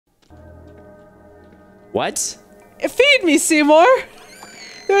What? Feed me, Seymour.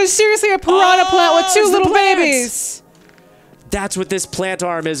 There's seriously a piranha plant with 2 little babies. That's what this plant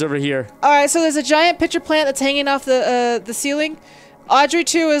arm is over here. All right, so there's a giant pitcher plant that's hanging off the ceiling. Audrey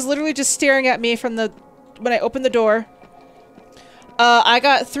too is literally just staring at me from when I open the door. I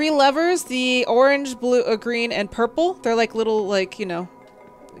got 3 levers: the orange, blue, green, and purple. They're like little, like, you know,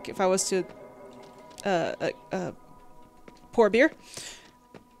 like if I was to pour beer.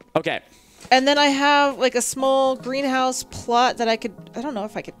 Okay. And then I have like a small greenhouse plot that I don't know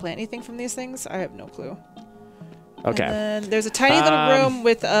if I could plant anything from these things. I have no clue. Okay. And then there's a tiny little room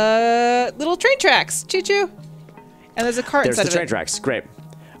with little train tracks. Choo-choo. And there's a cart inside of it. There's the train tracks. Great.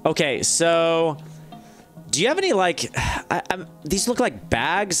 Okay, so do you have any, like, these look like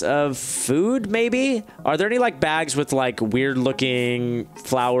bags of food, maybe? Are there any, like, bags with, like, weird-looking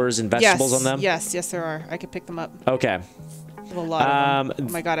flowers and vegetables on them? Yes, there are. I could pick them up. Okay. I have a lot of them.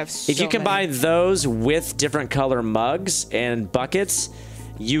 Oh my god, I have so If you combine those with different color mugs and buckets,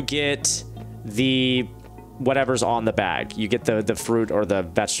 you get the whatever's on the bag. You get the fruit or the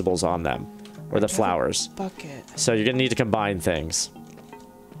vegetables on them, or the flowers. Bucket. So you're gonna need to combine things.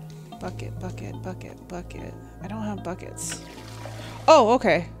 Bucket. I don't have buckets. Oh,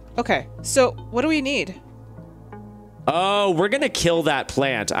 okay. Okay. So what do we need? Oh, we're gonna kill that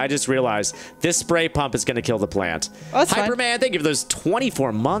plant. I just realized this spray pump is gonna kill the plant. Oh, that's fine. Hyperman, thank you for those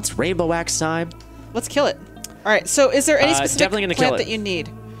 24 months. Rainbow Axe time. Let's kill it. All right. So is there any specific plant that you need?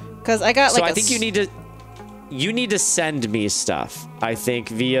 Because I got like. So I think you need to send me stuff. I think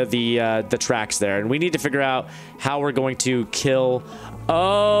via the tracks there, and we need to figure out how we're going to kill.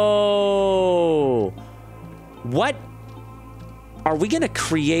 Oh, what? Are we gonna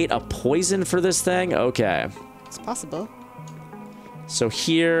create a poison for this thing? Okay. It's possible. So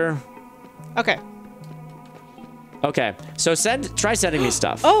here. Okay. Okay. So try sending me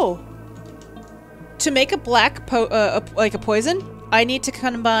stuff. Oh. To make a black like a poison, I need to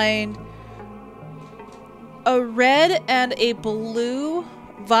combine a red and a blue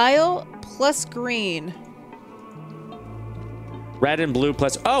vial plus green. Red and blue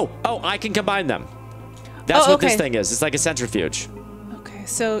plus. Oh, I can combine them. That's what this thing is. It's like a centrifuge. Okay,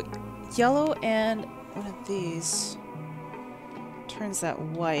 so yellow and one of these turns that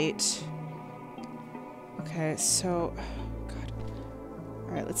white. Okay, so God. All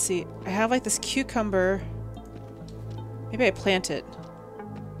right, let's see. I have like this cucumber. Maybe I plant it.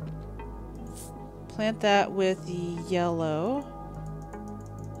 Plant that with the yellow.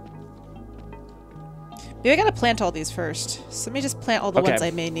 Maybe I gotta plant all these first. So let me just plant all the ones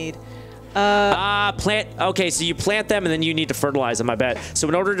I may need. Okay, so you plant them and then you need to fertilize them, I bet. So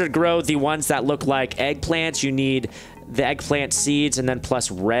in order to grow the ones that look like eggplants, you need the eggplant seeds and then plus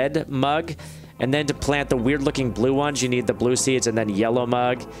red mug. And then to plant the weird-looking blue ones, you need the blue seeds and then yellow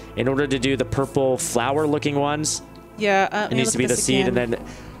mug. In order to do the purple flower-looking ones, it needs to be the seed and then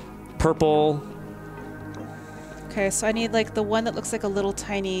purple. Okay, so I need like the one that looks like a little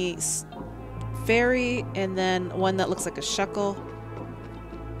tiny fairy and then one that looks like a shuckle.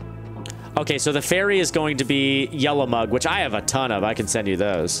 Okay, so the fairy is going to be yellow mug, which I have a ton of. I can send you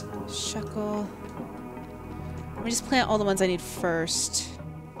those. Shuckle. Let me just plant all the ones I need first.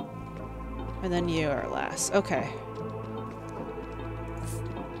 And then you are last. Okay.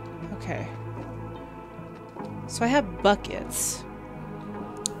 Okay. So I have buckets.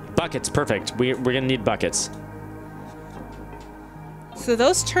 Buckets, perfect. We're gonna need buckets. So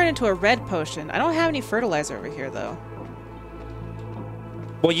those turn into a red potion. I don't have any fertilizer over here, though.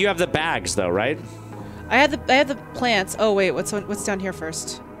 Well, you have the bags, though, right? I have the plants. Oh wait, what's down here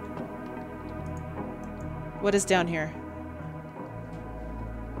first? What is down here?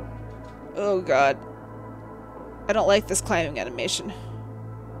 Oh god. I don't like this climbing animation.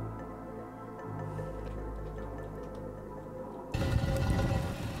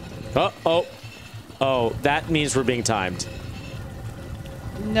 Oh, that means we're being timed.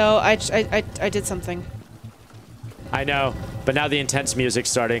 No, I did something. I know, but now the intense music's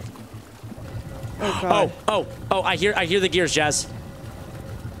starting. Oh god. Oh, I hear the gears, Jas.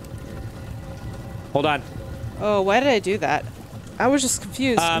 Hold on. Oh, why did I do that? I was just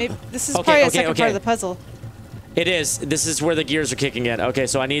confused. Maybe this is probably a second part of the puzzle. It is. This is where the gears are kicking in. Okay,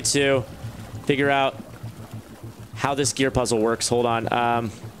 so I need to figure out how this gear puzzle works. Hold on. All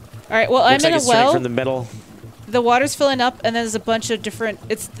right, well, I'm in a well. From the middle. The water's filling up, and then there's a bunch of different...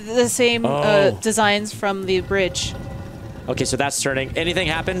 It's the same designs from the bridge. Okay, so that's turning. Anything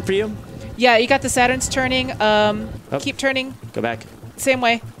happen for you? Yeah, you got the Saturn's turning. Keep turning. Go back. Same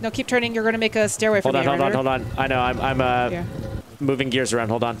way. No, keep turning. You're going to make a stairway for me. Hold on. I know. I'm moving gears around.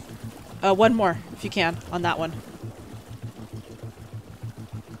 Hold on. One more, if you can, on that one.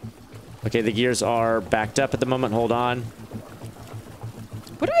 Okay, the gears are backed up at the moment. Hold on.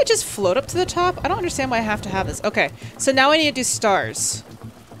 Wouldn't I just float up to the top? I don't understand why I have to have this. Okay, so now I need to do stars.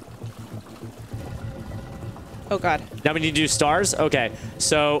 Oh god. Now we need to do stars? Okay,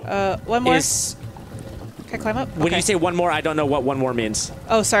 so... one more? Can I climb up? When you say one more, I don't know what one more means.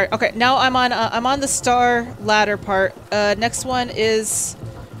 Oh, sorry. Okay, now I'm on the star ladder part. Next one is...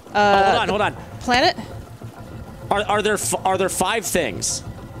 hold on. Planet? Are there 5 things?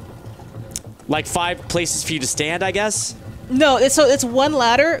 Like 5 places for you to stand, I guess? No, it's one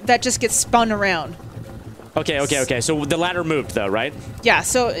ladder that just gets spun around. Okay. So the ladder moved, though, right? Yeah,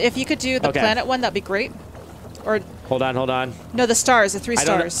 so if you could do the planet one, that'd be great. Or... Hold on. No, the stars, the 3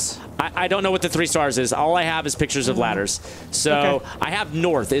 stars. I don't know what the 3 stars is. All I have is pictures of ladders. So I have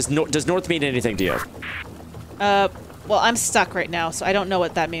north. Does north mean anything to you? Well, I'm stuck right now, so I don't know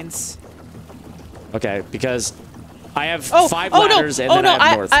what that means. Okay, because I have 5 ladders and then I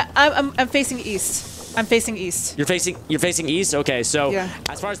have north. I'm facing east. I'm facing east. You're facing east? Okay, so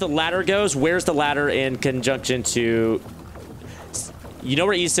as far as the ladder goes, where's the ladder in conjunction to... You know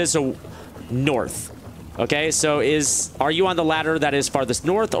where east is, so north. Okay, so are you on the ladder that is farthest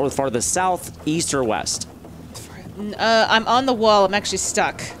north or farthest south, east or west? I'm on the wall. I'm actually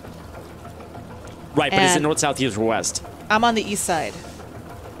stuck. Right, but is it north, south, east or west? I'm on the east side.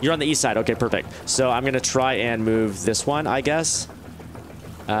 You're on the east side. Okay, perfect. So I'm going to try and move this one, I guess.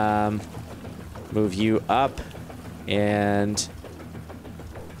 Move you up and...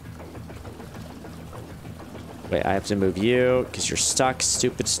 Wait, I have to move you because you're stuck.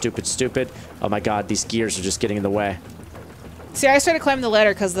 Stupid. Oh my god, these gears are just getting in the way. See, I started climbing the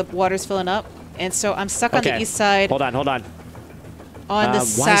ladder because the water's filling up, and so I'm stuck on the east side. Hold on. On the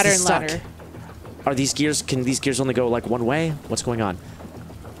Saturn ladder. Are these gears... Can these gears only go, like, one way? What's going on?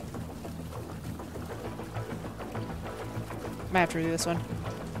 Might have to redo this one.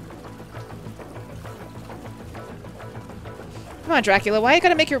 Come on, Dracula. Why you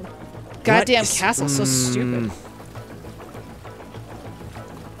gotta make your goddamn castle so stupid?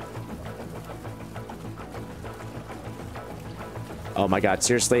 Oh my god,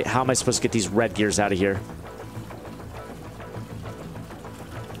 seriously? How am I supposed to get these red gears out of here?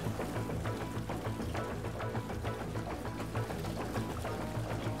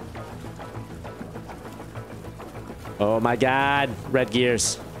 Oh my god, red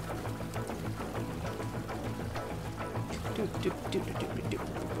gears.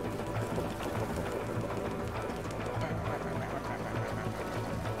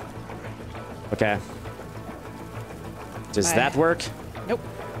 Okay. Does that work? Nope.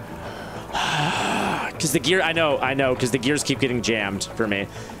 Because the gear... I know, because the gears keep getting jammed for me.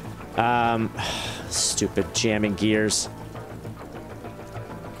 Stupid jamming gears.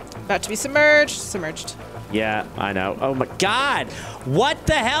 About to be submerged. Yeah, I know. Oh my god! What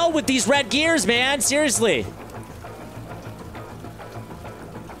the hell with these red gears, man? Seriously.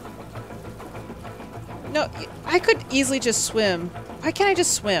 No, I could easily just swim. Why can't I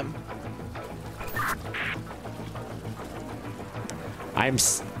just swim? I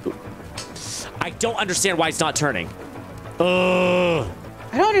don't understand why it's not turning. Ugh.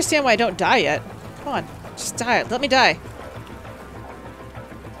 I don't understand why I don't die yet. Come on, just die. Let me die.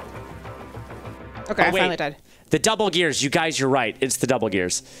 Okay, I finally died. The double gears. You guys, you're right. It's the double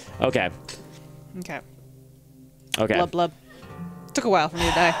gears. Okay. Okay. Okay. Blub. Took a while for me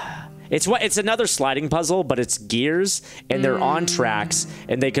to die. It's another sliding puzzle, but it's gears, and they're on tracks,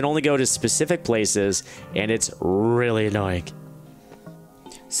 and they can only go to specific places, and it's really annoying.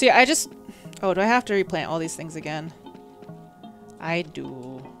 See, I just... Oh, do I have to replant all these things again? I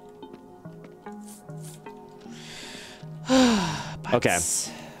do. Okay.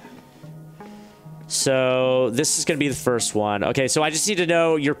 So this is going to be the first one. Okay, so I just need to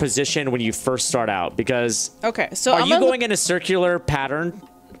know your position when you first start out, because... Okay, so Are you going in a circular pattern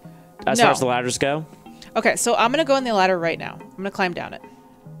as far as the ladders go? Okay, so I'm going to go in the ladder right now. I'm going to climb down it.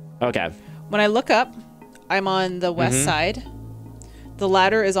 Okay. When I look up, I'm on the west side. The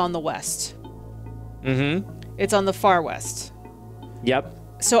ladder is on the west. It's on the far west. Yep.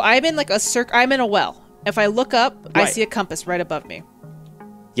 So I'm in like a I'm in a well. If I look up, I see a compass right above me.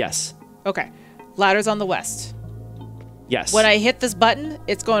 Yes. Okay. Ladder's on the west. Yes. When I hit this button,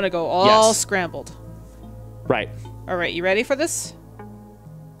 it's going to go all scrambled. Right. All right, you ready for this?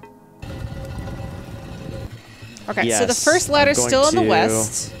 Okay, so the first ladder's still on the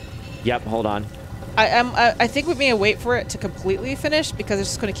west. Yep, hold on. I think we may wait for it to completely finish because it's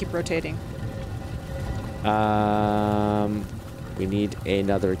just going to keep rotating. We need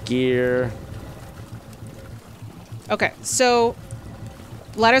another gear. Okay, so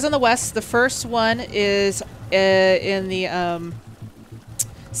ladder's on the west. The first one is in the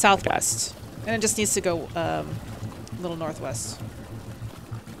southwest. And it just needs to go a little northwest.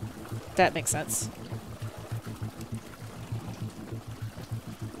 That makes sense.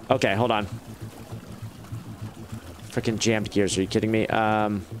 Okay, hold on. Freaking jammed gears. Are you kidding me?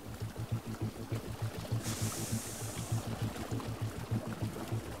 I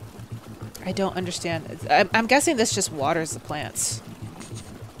don't understand. I'm guessing this just waters the plants.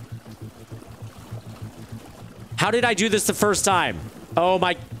 How did I do this the first time? Oh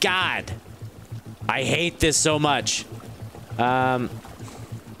my god. I hate this so much. Was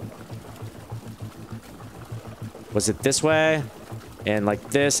it this way? And like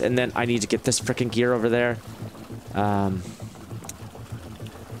this, and then I need to get this freaking gear over there. I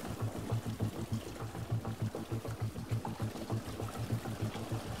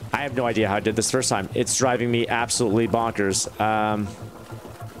have no idea how I did this first time. It's driving me absolutely bonkers.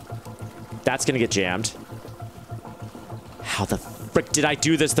 That's gonna get jammed. How the frick did I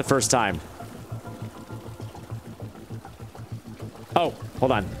do this the first time? Oh,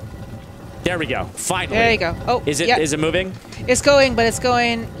 hold on. There we go. Finally. There you go. Oh, is it yeah. Is it moving? It's going, but it's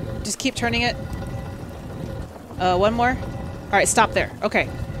going. Just keep turning it. One more. All right, stop there. Okay.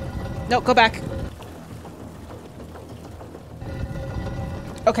 No, go back.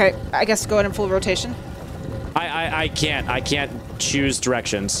 Okay, I guess go in full rotation. I can't choose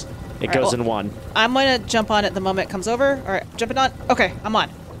directions. It All right, goes well, in one. I'm gonna jump on it the moment it comes over. All right, jumping on. Okay, I'm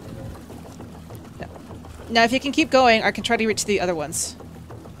on. Now, if you can keep going, I can try to reach the other ones.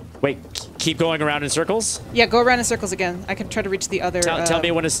 Wait, keep going around in circles? Yeah, go around in circles again. I can try to reach the other... Tell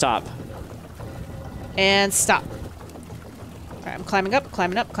me when to stop. And stop. All right, I'm climbing up,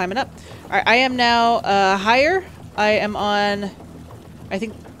 climbing up, climbing up. All right, I am now higher. I am on, I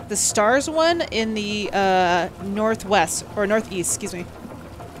think, the stars one in the northwest, or northeast, excuse me.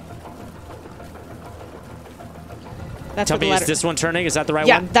 That's Tell me, is this one turning? Is that the right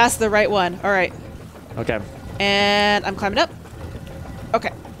one? Yeah, that's the right one. All right. Okay. And I'm climbing up.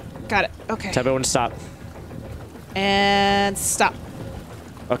 Okay. Got it. Okay. Tell me when to stop. And stop.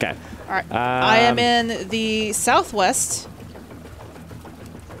 Okay. All right. I am in the southwest.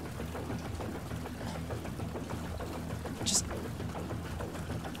 Just.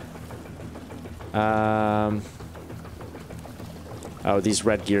 Oh, these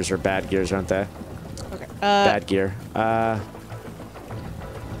red gears are bad gears, aren't they? Okay. Bad gear.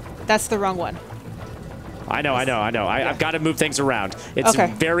 That's the wrong one. I know. Yeah. I've got to move things around. It's Okay. a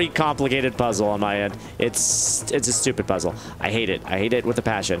very complicated puzzle on my end. It's a stupid puzzle. I hate it. I hate it with a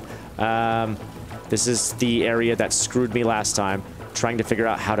passion. This is the area that screwed me last time, trying to figure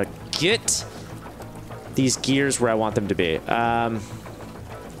out how to get these gears where I want them to be.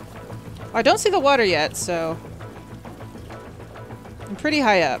 I don't see the water yet, so I'm pretty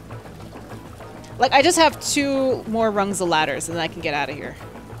high up. Like, I just have 2 more rungs of ladders, and then I can get out of here,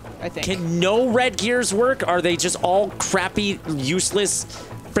 I think. Can no red gears work? Are they just all crappy, useless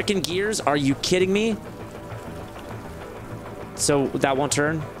freaking gears? Are you kidding me? So that won't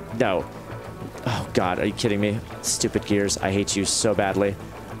turn? No. Oh, God, are you kidding me? Stupid gears. I hate you so badly.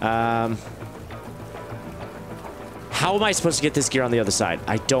 How am I supposed to get this gear on the other side?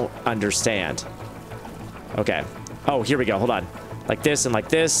 I don't understand. Okay. Oh, here we go. Hold on. Like this and like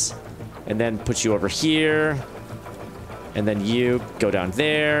this. And then put you over here. And then you go down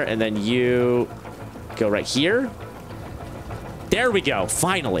there. And then you go right here. There we go.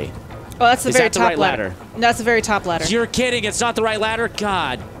 Finally. Oh, that's the very top right ladder. No, that's the very top ladder. You're kidding. It's not the right ladder?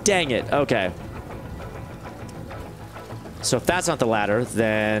 God dang it. Okay. So if that's not the ladder,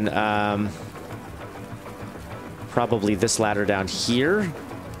 then probably this ladder down here.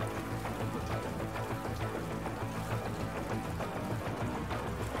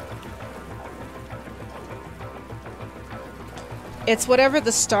 It's whatever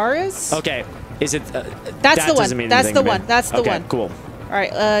the star is. Okay. Is it? That's the one. Doesn't mean That's anything the to me. one. That's the Okay, one. cool. All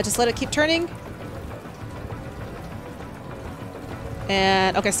right, just let it keep turning.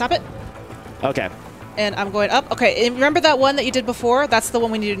 And okay, stop it. Okay. And I'm going up. Okay, and remember that one that you did before? That's the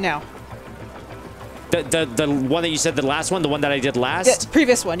one we need to do now. The one that you said, the last one, the one that I did last? The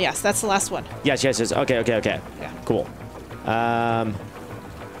previous one, yes, that's the last one. Yes. Okay. Yeah. Cool. I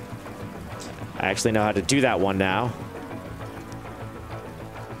actually know how to do that one now.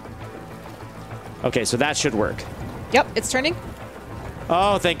 Okay, so that should work. Yep, it's turning.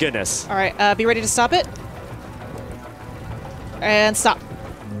 Oh, thank goodness. All right, be ready to stop it. And stop.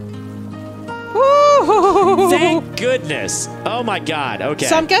 Woo! Thank goodness. Oh my God. Okay.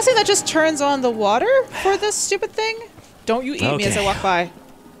 So I'm guessing that just turns on the water for this stupid thing? Don't you eat me as I walk by.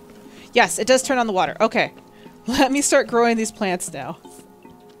 Yes, it does turn on the water. Okay. Let me start growing these plants now.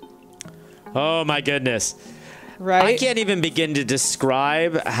 Oh my goodness. Right? I can't even begin to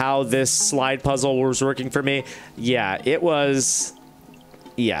describe how this slide puzzle was working for me. Yeah, it was...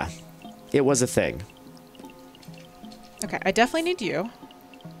 Yeah, it was a thing. Okay, I definitely need you.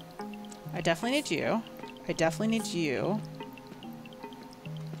 I definitely need you. I definitely need you.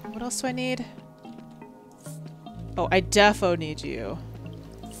 What else do I need? Oh, I defo need you.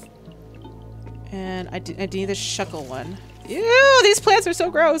 And I need the shuckle one. Ew, these plants are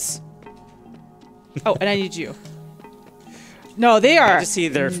so gross. Oh, and I need you. No, they are I just see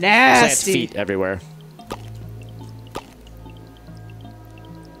their plant nasty. feet everywhere.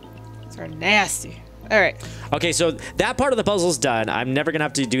 These are nasty. All right. Okay, so that part of the puzzle's done. I'm never gonna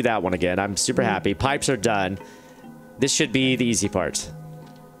have to do that one again. I'm super happy. Pipes are done. This should be the easy part.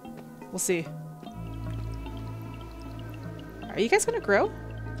 We'll see. Are you guys gonna grow?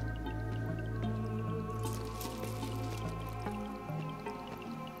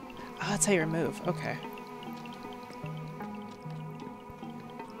 Oh, that's how you remove. Okay.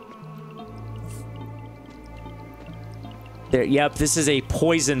 There, yep, this is a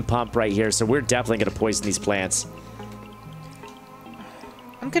poison pump right here, so we're definitely gonna poison these plants.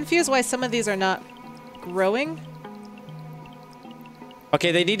 I'm confused why some of these are not growing.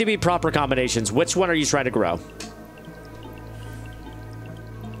 Okay, they need to be proper combinations. Which one are you trying to grow?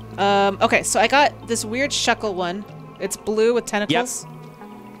 Okay, so I got this weird shuckle one. It's blue with tentacles. Yep.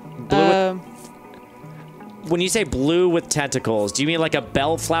 Blue when you say blue with tentacles, do you mean like a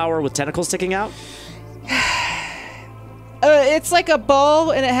bellflower with tentacles sticking out? It's like a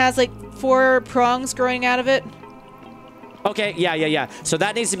ball, and it has like 4 prongs growing out of it. Okay, yeah. So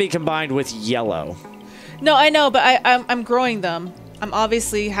that needs to be combined with yellow. No, I know, but I'm growing them. I'm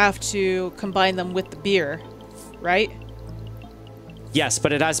obviously have to combine them with the beer, right? Yes,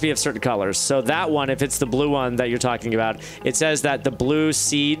 but it has to be of certain colors. So that one, if it's the blue one that you're talking about, it says that the blue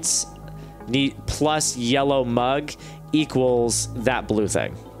seeds need plus yellow mug equals that blue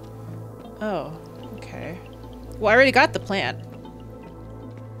thing. Oh, okay. Well, I already got the plant.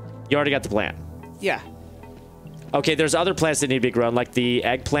 You already got the plant. Yeah. Okay, there's other plants that need to be grown, like the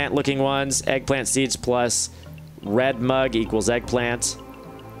eggplant looking ones. Eggplant seeds plus red mug equals eggplant.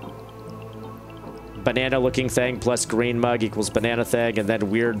 Banana looking thing plus green mug equals banana thing, and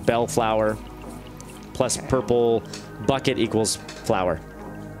then weird bellflower plus purple bucket equals flower.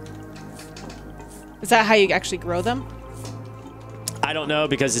 Is that how you actually grow them? I don't know,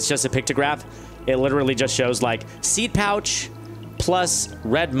 because it's just a pictograph. It literally just shows like seed pouch plus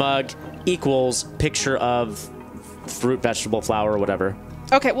red mug equals picture of fruit, vegetable, flower, or whatever.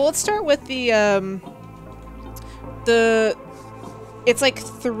 Okay, well, let's start with the it's like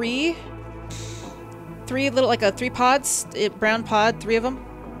three little, like a 3 pods, brown pod, 3 of them.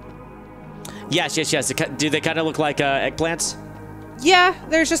 Yes. Do they kind of look like eggplants? Yeah,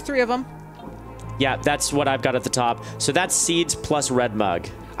 there's just 3 of them. Yeah, that's what I've got at the top. So that's seeds plus red mug.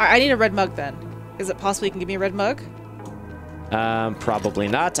 I need a red mug then. Is it possible you can give me a red mug? Probably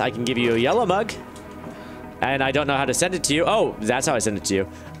not. I can give you a yellow mug. And I don't know how to send it to you. Oh, that's how I send it to you.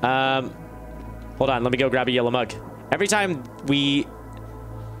 Hold on, let me go grab a yellow mug. Every time we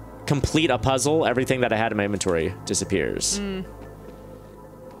complete a puzzle, everything that I had in my inventory disappears.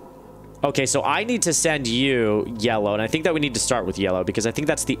 Okay, so I need to send you yellow, and I think that we need to start with yellow because I think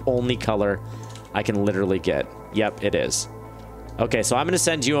that's the only color I can literally get. Yep, it is. Okay, so I'm going to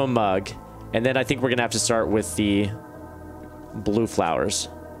send you a mug, and then I think we're going to have to start with the blue flowers.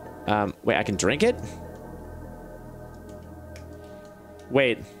 Wait, I can drink it?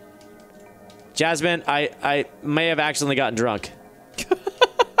 Wait. Jasmine, I may have accidentally gotten drunk.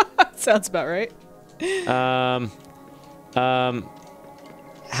 Sounds about right.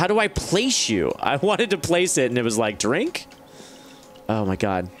 How do I place you? I wanted to place it, and it was like, drink? Oh, my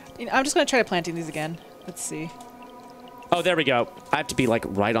God. I'm just going to try planting these again. Let's see. Oh, there we go. I have to be, like,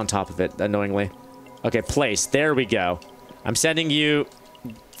 right on top of it, annoyingly. Okay, place. There we go. I'm sending you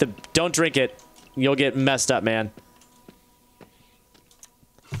the... Don't drink it. You'll get messed up, man.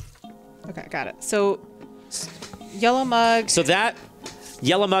 Okay, got it. So, yellow mug. So that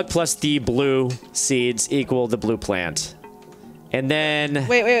yellow mug plus the blue seeds equal the blue plant. And then...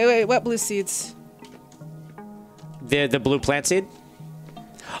 Wait. What blue seeds? The blue plant seed?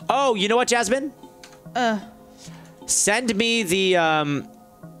 Oh, you know what, Jasmine? Send me the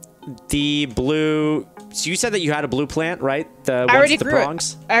blue... So you said that you had a blue plant, right? The I already ones with the grew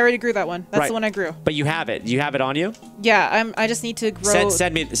prongs? it. I already grew that one. That's Right. the one I grew. But you have it. You have it on you? Yeah, I just need to grow...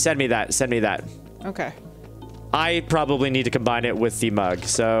 Send me that. Send me that. Okay. I probably need to combine it with the mug,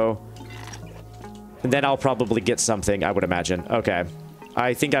 so... And then I'll probably get something, I would imagine. Okay.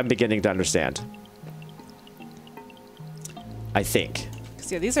 I think I'm beginning to understand. I think.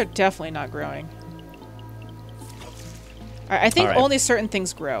 Yeah, these are definitely not growing. right, I think All right. only certain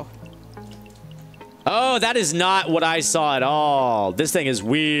things grow. Oh, that is not what I saw at all. This thing is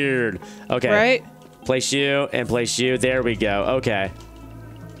weird. Okay. Right? Place you and place you. There we go. Okay.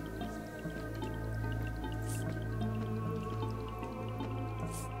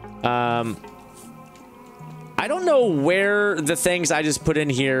 I don't know where the things I just put in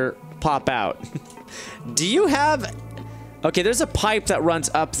here pop out. Do you have... Okay, there's a pipe that runs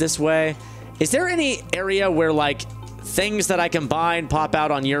up this way. Is there any area where, like, things that I combine pop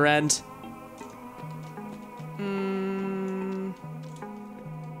out on your end?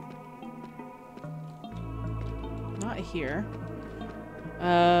 Not here.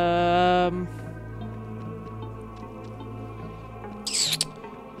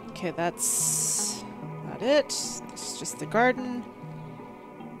 Okay, that's not it. It's just the garden.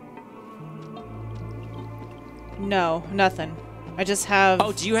 No, nothing. I just have...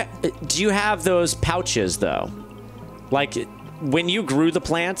 Oh, do you have those pouches, though? Like, when you grew the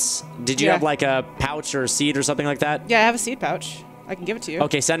plants, did you have, like, a pouch or a seed or something like that? Yeah, I have a seed pouch. I can give it to you.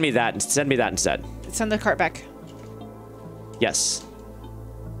 Okay, send me that. Send me that instead. Send the cart back. Yes.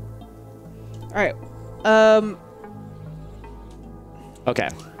 All right. Okay.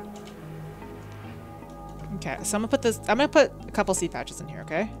 Okay, so I'm gonna put this. I'm gonna put a couple seed pouches in here.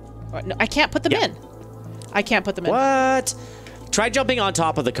 Okay. No, I can't put them in. I can't put them in. What? Try jumping on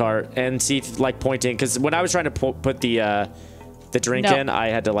top of the cart and see if, like, pointing. Because when I was trying to put the drink in, I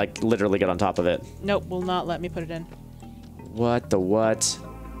had to, like, literally get on top of it. Nope, will not let me put it in. What the what?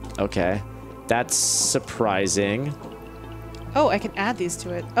 Okay. That's surprising. Oh, I can add these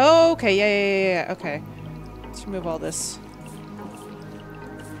to it. Oh, okay. Yeah. Okay. Let's remove all this.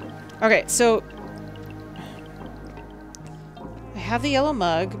 Okay, so I have the yellow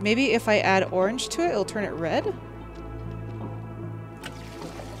mug. Maybe if I add orange to it, it'll turn it red?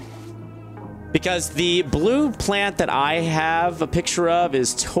 Because the blue plant that I have a picture of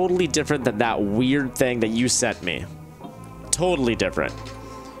is totally different than that weird thing that you sent me. Totally different.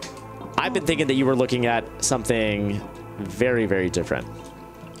 I've been thinking that you were looking at something very, very different.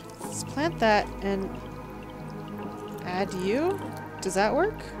 Let's plant that and add you. Does that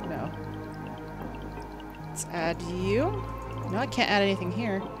work? No. Let's add you. No, I can't add anything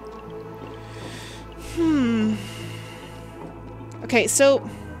here. Okay, so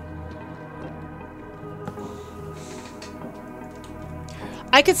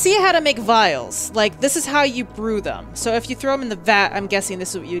I could see how to make vials. Like, this is how you brew them. So if you throw them in the vat, I'm guessing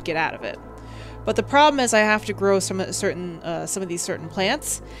this is what you'd get out of it. But the problem is I have to grow some of these certain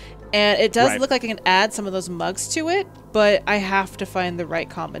plants, and it does look like I can add some of those mugs to it, but I have to find the right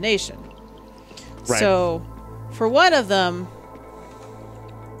combination. Right. So for one of them,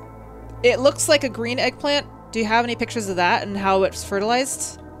 it looks like a green eggplant. Do you have any pictures of that and how it's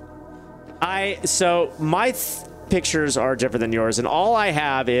fertilized? So my pictures are different than yours, and all I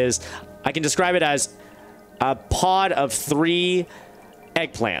have is I can describe it as a pod of 3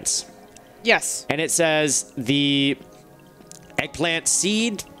 eggplants. Yes. And it says the eggplant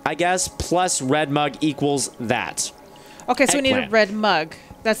seed, I guess, plus red mug equals that. Okay, so we need a red mug.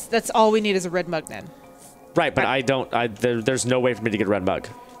 That's all we need is a red mug then. Right, but there's no way for me to get a red mug.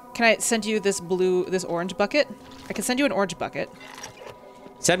 Can I send you this orange bucket? I can send you an orange bucket.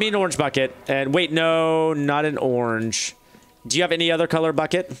 Send me an orange bucket. And wait, no, not an orange. Do you have any other color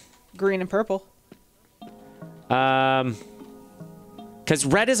bucket? Green and purple. Because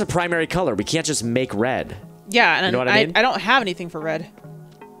red is a primary color. We can't just make red. Yeah, and you know what I mean? I don't have anything for red.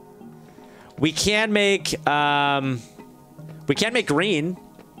 We can make green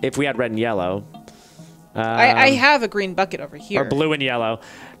if we had red and yellow. I have a green bucket over here. Or blue and yellow.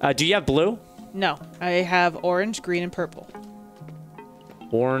 Do you have blue? No, I have orange, green, and purple.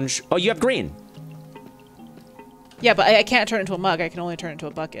 Orange. Oh, you have green. Yeah, but I can't turn it into a mug. I can only turn it into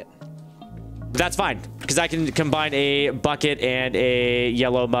a bucket. That's fine, because I can combine a bucket and a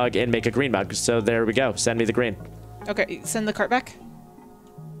yellow mug and make a green mug. So there we go. Send me the green. Okay, send the cart back.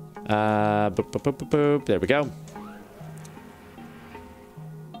 Boop, boop, boop, boop, boop. There we go.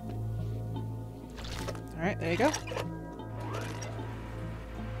 All right, there you go.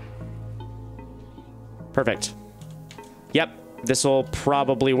 Perfect. Yep, this will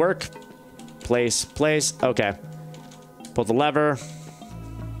probably work. Place. Okay. Pull the lever.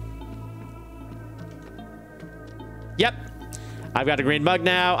 Yep. I've got a green mug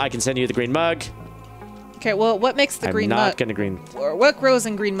now. I can send you the green mug. Okay, well, what makes the green mug? I'm not gonna green. Or what grows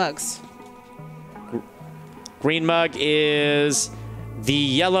in green mugs? Green mug is the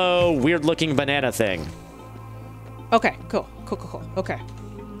yellow, weird-looking banana thing. Okay, cool. Okay.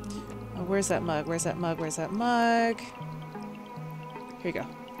 Oh, where's that mug? Here you go.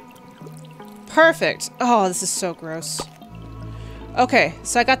 Perfect. Oh, this is so gross. Okay,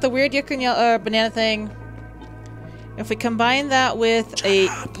 so I got the weird yucca and yellow, banana thing. If we combine that with a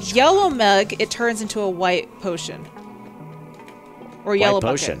yellow mug, it turns into a white potion. Or yellow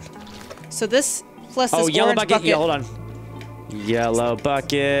potion. bucket. So this plus this yellow orange bucket. Yeah, hold on. Yellow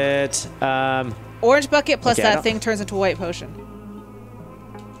bucket. Orange bucket plus okay, that thing turns into a white potion.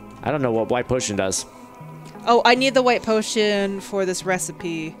 I don't know what white potion does. Oh, I need the white potion for this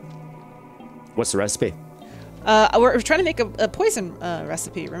recipe. What's the recipe? We're trying to make a poison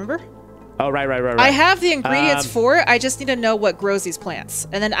recipe, remember? Oh, right. I have the ingredients for it. I just need to know what grows these plants.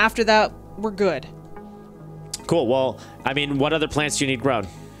 And then after that, we're good. Cool. Well, I mean, what other plants do you need grown?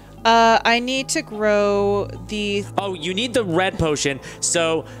 I need to grow the... Oh, you need the red potion.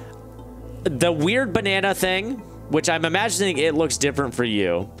 So the weird banana thing, which I'm imagining it looks different for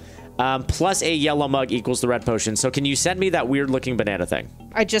you, plus a yellow mug equals the red potion. So can you send me that weird looking banana thing?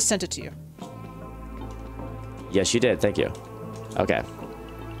 I just sent it to you. Yes, you did. Thank you. Okay.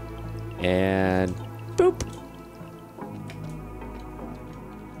 And boop.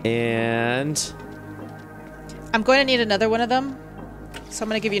 And I'm going to need another one of them. So I'm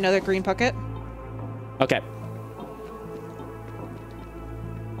going to give you another green bucket. okay.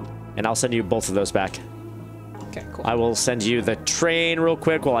 And I'll send you both of those back. Okay, cool. I will send you the train real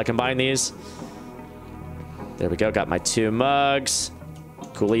quick while I combine these. There we go. Got my 2 mugs.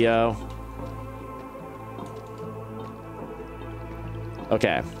 Coolio.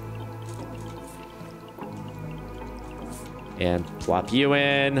 Okay. And plop you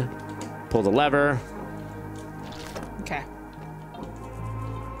in. Pull the lever. Okay.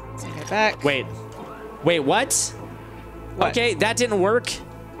 Send it back. Wait, what? What? Okay, that didn't work.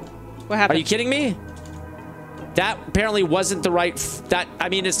 What happened? Are you kidding me? That apparently wasn't the right... I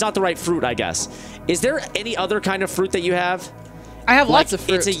mean, it's not the right fruit, I guess. Is there any other kind of fruit that you have? I have lots of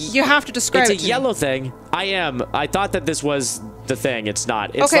It's fruit. You have to describe it. It's a yellow thing. I thought that this was the thing. It's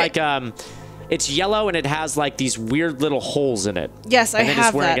not. It's okay. like, it's yellow and it has like these weird little holes in it. Yes, I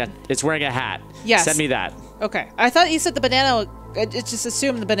have that. It's wearing a hat. Yes. Send me that. Okay. I thought you said the banana... I just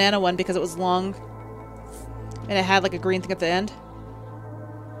assumed the banana one because it was long. And it had like a green thing at the end.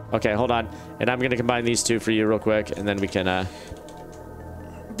 Okay, hold on. And I'm going to combine these 2 for you real quick. And then we can...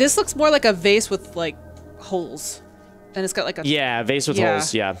 This looks more like a vase with like holes. And it's got like a... Yeah, vase with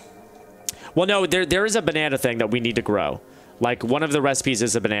holes, yeah. Well, no, there is a banana thing that we need to grow. Like, one of the recipes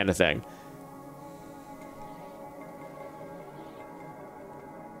is a banana thing.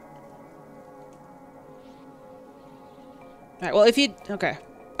 All right, well, if you... Okay.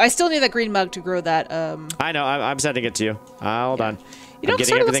 I still need that green mug to grow that... I know, I'm sending it to you. Hold on. You know, it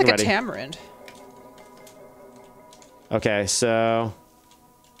sort of looks like a tamarind. Okay, so...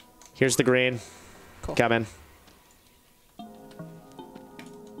 Here's the green. Cool. Come in.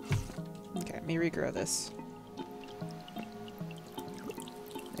 Okay, let me regrow this.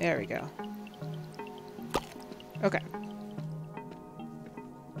 There we go. Okay.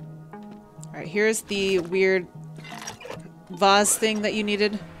 Alright, here's the weird vase thing that you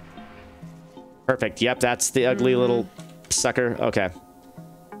needed. Perfect. Yep, that's the ugly little sucker. Okay.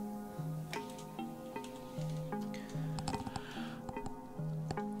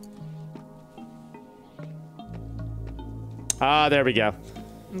 Ah, there we go.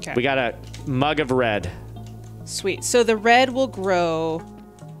 Okay. We got a mug of red. Sweet. So the red will grow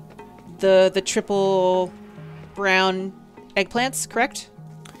the triple brown eggplants, correct?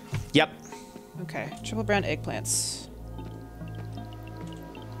 Yep. Okay. Triple brown eggplants.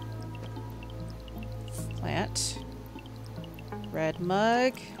 Plant. Red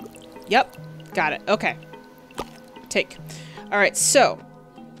mug. Yep. Got it. Okay. Take. All right. So,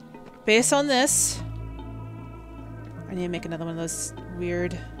 based on this, I need to make another one of those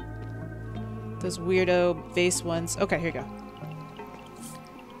weirdo vase ones. Okay, here you go.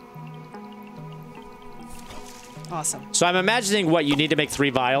 Awesome. So I'm imagining what you need to make 3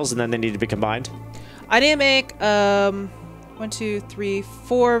 vials and then they need to be combined. I need to make 1, 2, 3,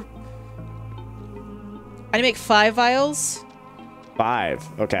 4. I need to make 5 vials.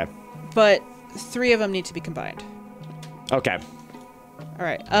 5. Okay. But 3 of them need to be combined. Okay. All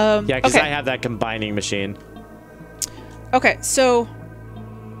right. Yeah, because okay. I have that combining machine. Okay, so...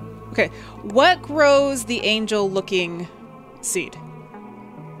 Okay, what grows the angel-looking seed?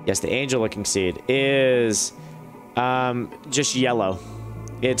 Yes, the angel-looking seed is just yellow.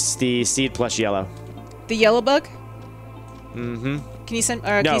 It's the seed plus yellow. The yellow bug? Mm-hmm. Can you send...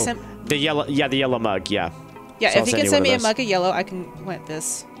 no, can you send... the yellow... Yeah, the yellow mug, yeah. Yeah, So if you can one send of me a those. mug of yellow, I can plant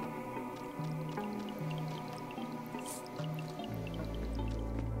this.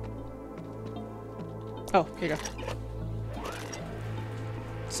 Oh, here you go.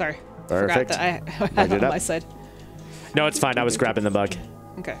 Sorry. Perfect. Forgot that I had it on my side. No, it's fine. I was grabbing the mug.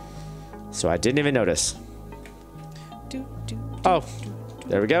 Okay. So I didn't even notice. Oh,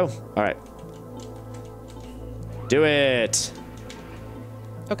 there we go. All right. Do it.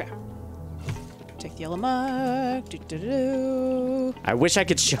 Okay. Take the yellow mug. I wish I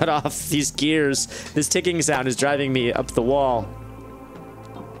could shut off these gears. This ticking sound is driving me up the wall.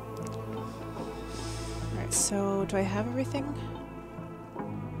 All right, so do I have everything?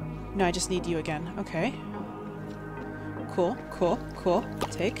 No, I just need you again. Okay. Cool, cool, cool.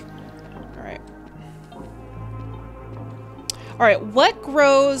 Take. All right. All right, what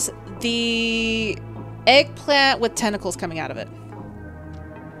grows the eggplant with tentacles coming out of it?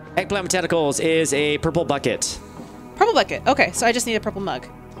 Eggplant with tentacles is a purple bucket. Purple bucket. Okay, so I just need a purple mug.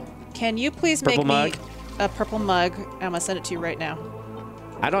 Can you please make me a purple mug? I'm going to send it to you right now.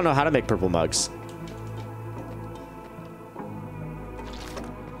 I don't know how to make purple mugs.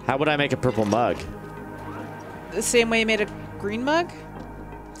 How would I make a purple mug? The same way you made a green mug?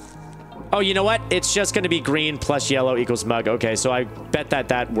 Oh, you know what? It's just going to be green plus yellow equals mug. Okay, so I bet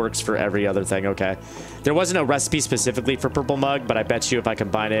that works for every other thing. Okay. There wasn't a recipe specifically for purple mug, but I bet you if I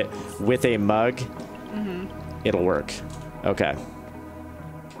combine it with a mug, it'll work. Okay.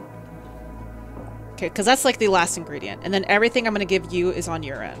 Okay, because that's like the last ingredient. And then everything I'm going to give you is on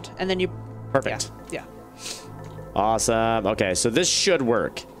your end. And then you... Perfect. Yeah. Awesome. Okay, so this should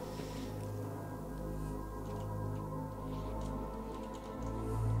work.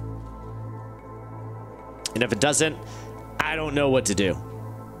 And if it doesn't, I don't know what to do.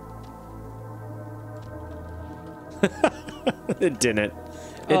 It didn't.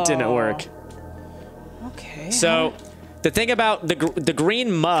 It didn't work. Okay. So the thing about the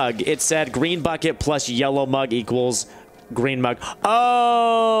green mug, it said green bucket plus yellow mug equals green mug.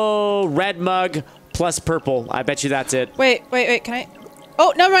 Oh, red mug plus purple. I bet you that's it. Wait. Can I...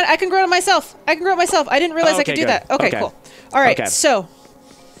 Oh, never mind. I can grow it myself. I didn't realize I could do that. Okay, cool. All right, so...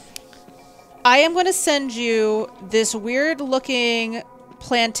 I am going to send you this weird-looking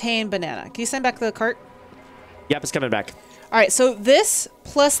plantain banana. Can you send back the cart? Yep, it's coming back. All right, so this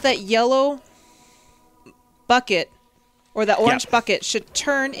plus that yellow bucket, or that orange bucket, should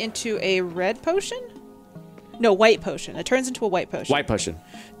turn into a red potion? No, white potion. It turns into a white potion. White potion.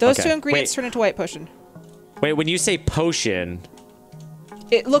 Those two ingredients turn into white potion. Wait, when you say potion...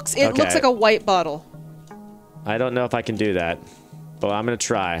 It looks like a white bottle. I don't know if I can do that, but I'm going to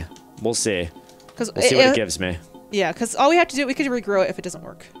try. We'll see. We'll see what it gives me. Yeah, because all we have to do, we could regrow it if it doesn't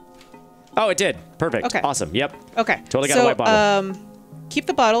work. Oh, it did. Perfect. Okay. Awesome. Yep. Okay. Totally got a white bottle. Keep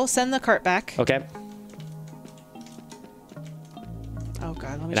the bottle. Send the cart back. Okay. Oh,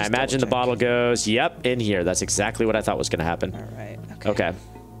 God. Let me and I imagine the bottle goes, yep, in here. That's exactly what I thought was going to happen. All right. Okay.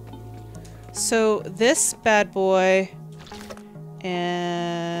 So this bad boy,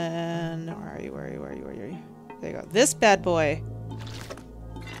 and where are you? There you go. This bad boy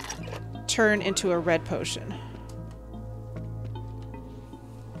turn into a red potion.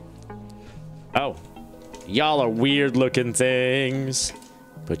 Oh. Y'all are weird looking things.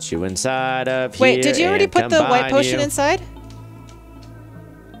 Put you inside of here. Wait, did you already put the white potion inside?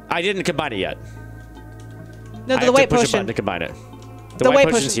 I didn't combine it yet. No, the white potion. I have to push a button to combine it. The white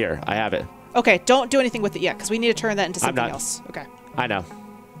potion's here. I have it. Okay, don't do anything with it yet, because we need to turn that into something else. Okay. I know.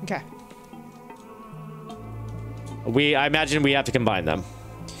 Okay. I imagine we have to combine them.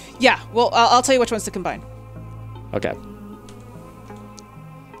 Yeah, well, I'll tell you which ones to combine. Okay.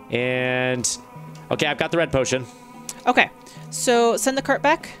 And... Okay, I've got the red potion. Okay, so send the cart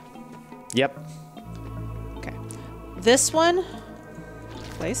back. Yep. Okay. This one...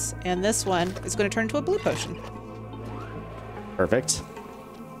 place, and this one is going to turn into a blue potion. Perfect.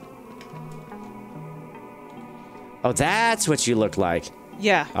 Oh, that's what you look like.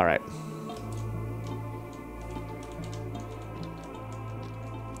 Yeah. All right.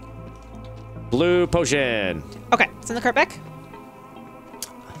 Blue potion. Okay, send the cart back.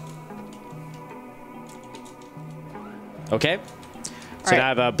 Okay. So now I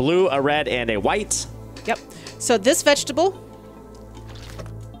have a blue, a red, and a white. Yep. So this vegetable,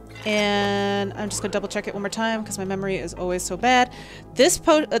 and I'm just going to double check it one more time because my memory is always so bad.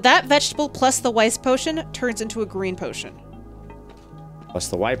 That vegetable plus the white potion turns into a green potion. Plus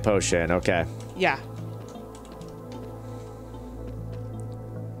the white potion. Okay. Yeah.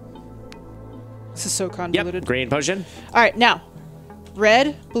 This is so convoluted. Yep. Green potion. All right, now,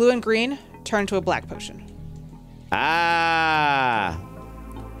 red, blue, and green turn to a black potion. Ah.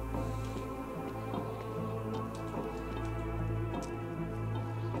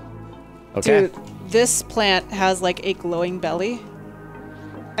 Okay. Dude, this plant has like a glowing belly,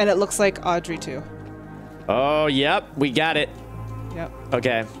 and it looks like Audrey too. Oh, yep. We got it. Yep.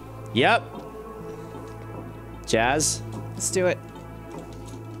 Okay. Yep. Jazz, Let's do it.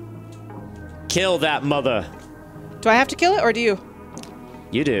 kill that mother. Do I have to kill it, or do you?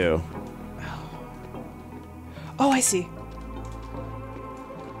 You do. Oh, I see.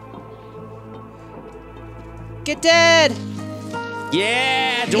 Get dead!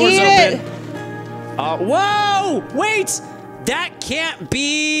 Yeah, doors Eat open. it! Whoa! Wait! That can't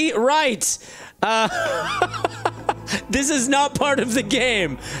be right. This is not part of the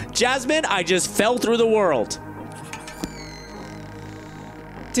game. Jasmine, I just fell through the world.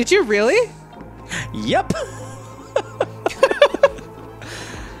 Did you really? Yep.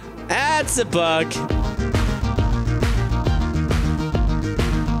 That's a bug.